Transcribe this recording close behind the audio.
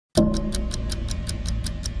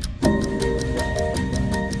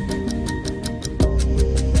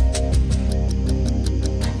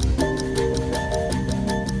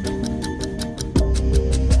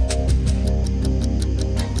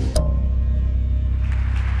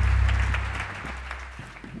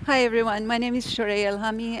Hi, everyone. My name is Shoreh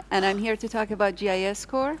Elhami, and I'm here to talk about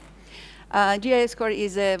GISCorps. GISCorps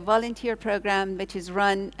is a volunteer program which is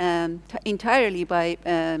run entirely by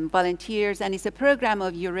volunteers, and it's a program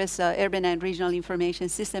of URISA, Urban and Regional Information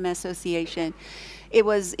System Association.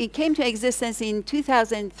 It came to existence in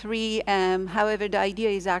 2003. However, the idea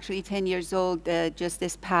is actually 10 years old just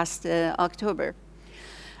this past October.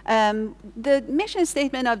 The mission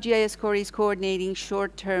statement of GISCorps is coordinating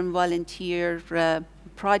short-term volunteer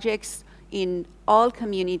projects in all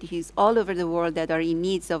communities all over the world that are in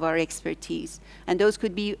needs of our expertise. And those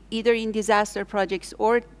could be either in disaster projects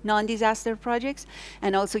or non-disaster projects,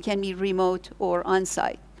 and also can be remote or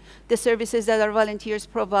on-site. The services that our volunteers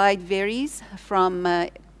provide varies from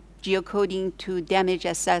geocoding to damage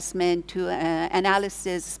assessment to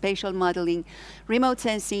analysis, spatial modeling, remote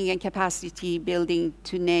sensing, and capacity building,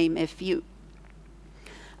 to name a few.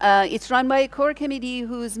 It's run by a core committee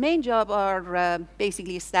whose main job are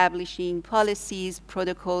basically establishing policies,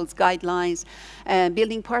 protocols, guidelines,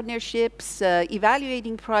 building partnerships,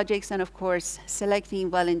 evaluating projects, and of course, selecting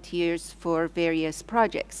volunteers for various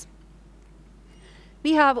projects.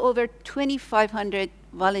 We have over 2,500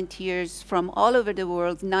 volunteers from all over the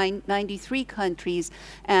world, 93 countries,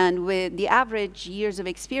 and with the average years of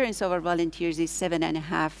experience of our volunteers is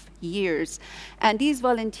 7.5 years. And these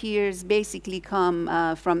volunteers basically come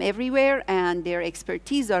from everywhere, and their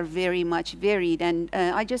expertise are very much varied. And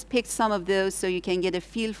I just picked some of those so you can get a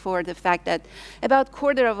feel for the fact that about a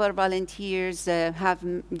quarter of our volunteers have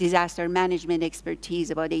disaster management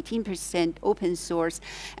expertise, about 18% open source,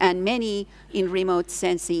 and many in remote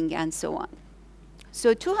sensing and so on.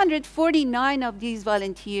 So 249 of these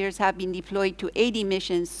volunteers have been deployed to 80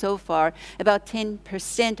 missions so far, about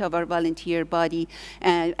 10% of our volunteer body,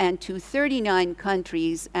 and to 39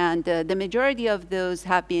 countries. And the majority of those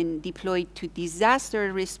have been deployed to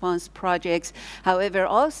disaster response projects. However,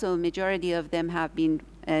 also majority of them have been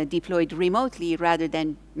deployed remotely rather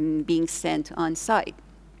than being sent on site.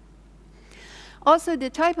 Also, the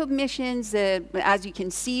type of missions, as you can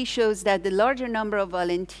see, shows that the larger number of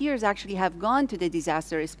volunteers actually have gone to the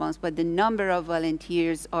disaster response, but the number of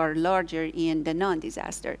volunteers are larger in the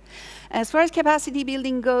non-disaster. As far as capacity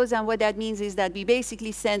building goes, and what that means is that we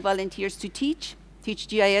basically send volunteers to teach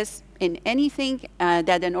GIS in anything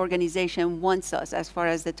that an organization wants us, as far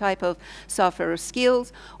as the type of software or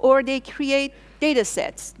skills, or they create data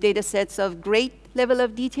sets of great level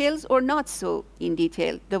of details or not so in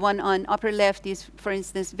detail. The one on upper left is, for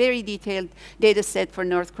instance, very detailed data set for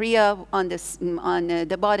North Korea. On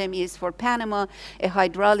the bottom is for Panama, a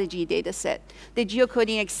hydrology data set. The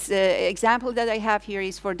geocoding example that I have here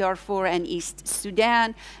is for Darfur and East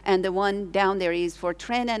Sudan, and the one down there is for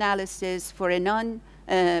trend analysis for a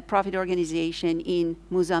non-profit organization in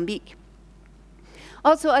Mozambique.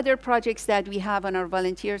 Also, other projects that we have on our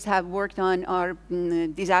volunteers have worked on are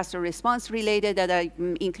disaster response related, that I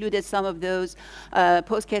included some of those.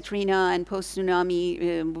 Post-Katrina and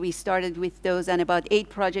post-tsunami, we started with those, and about 8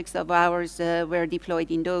 projects of ours were deployed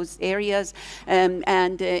in those areas.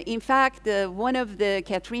 In fact, one of the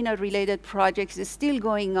Katrina-related projects is still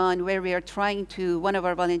going on, where we are trying to, one of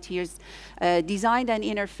our volunteers designed an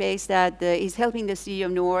interface that is helping the city of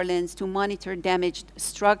New Orleans to monitor damaged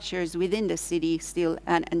structures within the city still,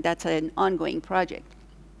 and that's an ongoing project.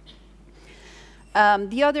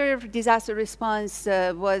 The other disaster response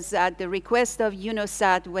was at the request of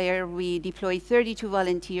UNOSAT, where we deployed 32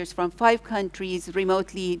 volunteers from 5 countries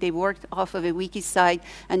remotely. They worked off of a wiki site,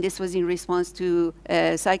 and this was in response to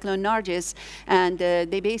Cyclone Nargis. And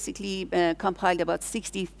they basically compiled about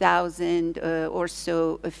 60,000 or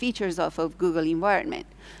so features off of Google environment.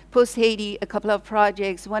 Post-Haiti, a couple of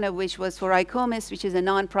projects, one of which was for ICCM, which is a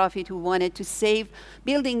nonprofit who wanted to save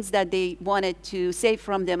buildings that they wanted to save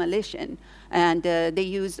from demolition. And they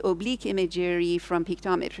used oblique imagery from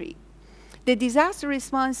pictometry. The disaster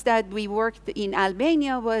response that we worked in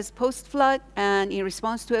Albania was post-flood and in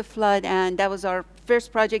response to a flood, and that was our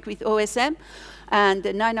first project with OSM. And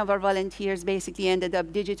 9 of our volunteers basically ended up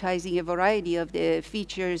digitizing a variety of the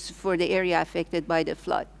features for the area affected by the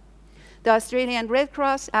flood. The Australian Red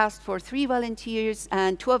Cross asked for 3 volunteers,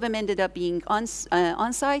 and 2 of them ended up being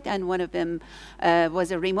on-site, and 1 of them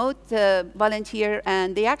was a remote volunteer,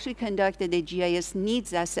 and they actually conducted a GIS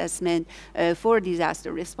needs assessment for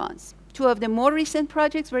disaster response. 2 of the more recent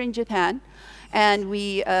projects were in Japan, And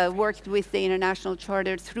we worked with the International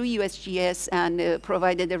Charter through USGS and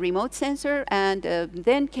provided a remote sensor. And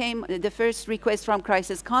then came the first request from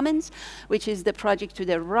Crisis Commons, which is the project to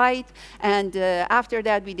the right. And after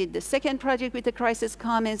that, we did the second project with the Crisis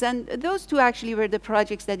Commons. And those two actually were the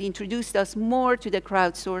projects that introduced us more to the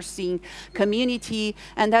crowdsourcing community.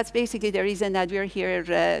 And that's basically the reason that we're here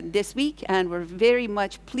this week. And we're very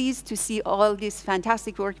much pleased to see all this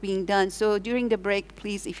fantastic work being done. So during the break,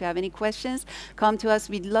 please, if you have any questions, come to us.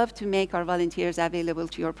 We'd love to make our volunteers available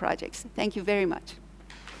to your projects. Thank you very much.